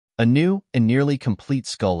A new and nearly complete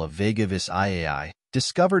skull of Vegavis iaai,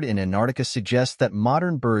 discovered in Antarctica, suggests that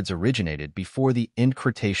modern birds originated before the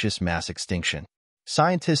end-Cretaceous mass extinction.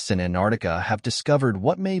 Scientists in Antarctica have discovered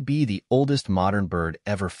what may be the oldest modern bird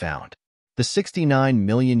ever found. The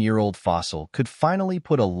 69-million-year-old fossil could finally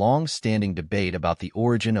put a long-standing debate about the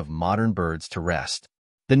origin of modern birds to rest.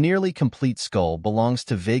 The nearly complete skull belongs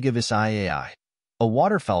to Vegavis iaai, a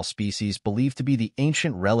waterfowl species believed to be the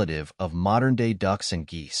ancient relative of modern-day ducks and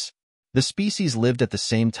geese. The species lived at the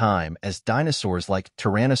same time as dinosaurs like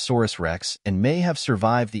Tyrannosaurus rex and may have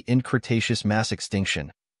survived the end-Cretaceous mass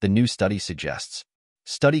extinction, the new study suggests.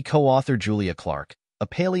 Study co-author Julia Clark, a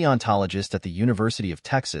paleontologist at the University of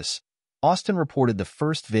Texas, Austin, reported the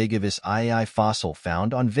first Vegavis iaai fossil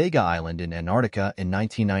found on Vega Island in Antarctica in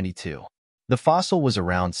 1992. The fossil was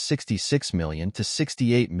around 66 million to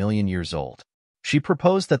 68 million years old. She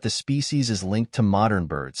proposed that the species is linked to modern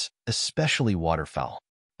birds, especially waterfowl.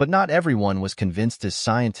 But not everyone was convinced, as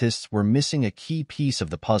scientists were missing a key piece of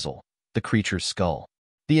the puzzle: the creature's skull.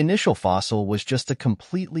 The initial fossil was just a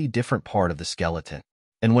completely different part of the skeleton.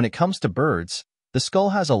 And when it comes to birds, the skull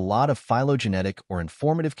has a lot of phylogenetic or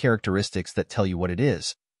informative characteristics that tell you what it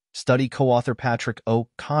is. Study co-author Patrick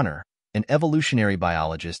O'Connor, an evolutionary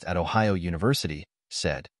biologist at Ohio University,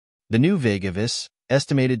 said. The new Vegavis,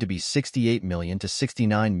 estimated to be 68 million to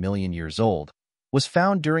 69 million years old, was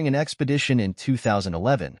found during an expedition in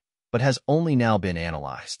 2011, but has only now been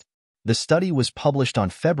analyzed. The study was published on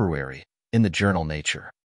February in the journal Nature.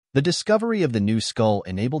 The discovery of the new skull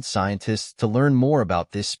enabled scientists to learn more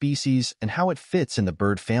about this species and how it fits in the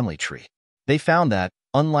bird family tree. They found that,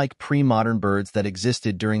 unlike pre-modern birds that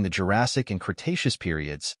existed during the Jurassic and Cretaceous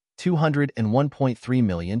periods, 201.3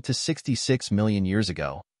 million to 66 million years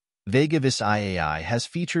ago, Vegavis iaai has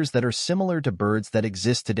features that are similar to birds that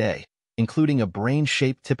exist today, including a brain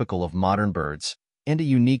shape typical of modern birds and a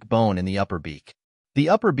unique bone in the upper beak. The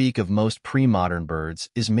upper beak of most pre-modern birds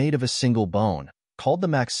is made of a single bone, called the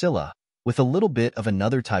maxilla, with a little bit of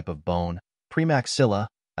another type of bone, premaxilla,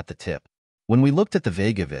 at the tip. When we looked at the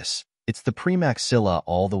Vegavis, it's the premaxilla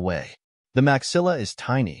all the way. The maxilla is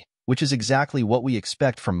tiny, which is exactly what we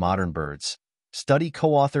expect from modern birds. Study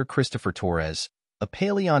co-author Christopher Torres, a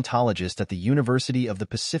paleontologist at the University of the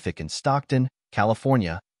Pacific in Stockton,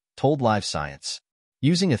 California, told Live Science.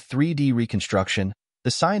 Using a 3D reconstruction,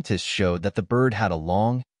 the scientists showed that the bird had a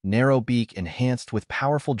long, narrow beak enhanced with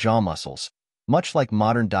powerful jaw muscles, much like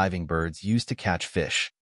modern diving birds used to catch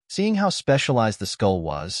fish. Seeing how specialized the skull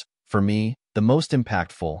was, for me, the most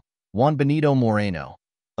impactful, Juan Benito Moreno,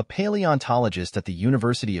 a paleontologist at the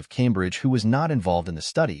University of Cambridge who was not involved in the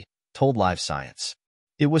study, told Live Science.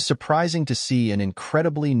 It was surprising to see an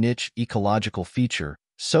incredibly niche ecological feature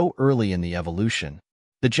so early in the evolution.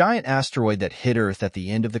 The giant asteroid that hit Earth at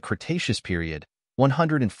the end of the Cretaceous period,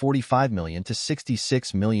 145 million to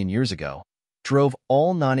 66 million years ago, drove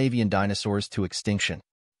all non-avian dinosaurs to extinction.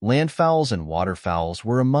 Landfowls and waterfowls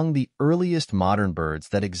were among the earliest modern birds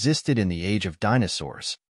that existed in the age of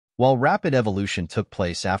dinosaurs. While rapid evolution took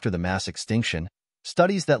place after the mass extinction,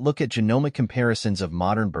 studies that look at genomic comparisons of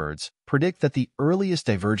modern birds predict that the earliest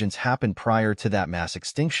divergence happened prior to that mass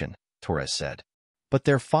extinction, Torres said. But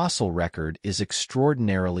their fossil record is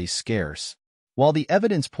extraordinarily scarce. While the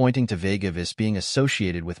evidence pointing to Vegavis being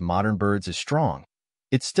associated with modern birds is strong,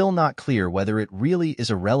 it's still not clear whether it really is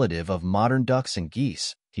a relative of modern ducks and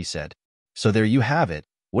geese, he said. So there you have it.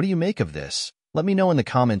 What do you make of this? Let me know in the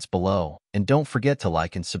comments below, and don't forget to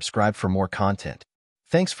like and subscribe for more content.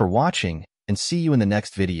 Thanks for watching, and see you in the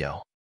next video.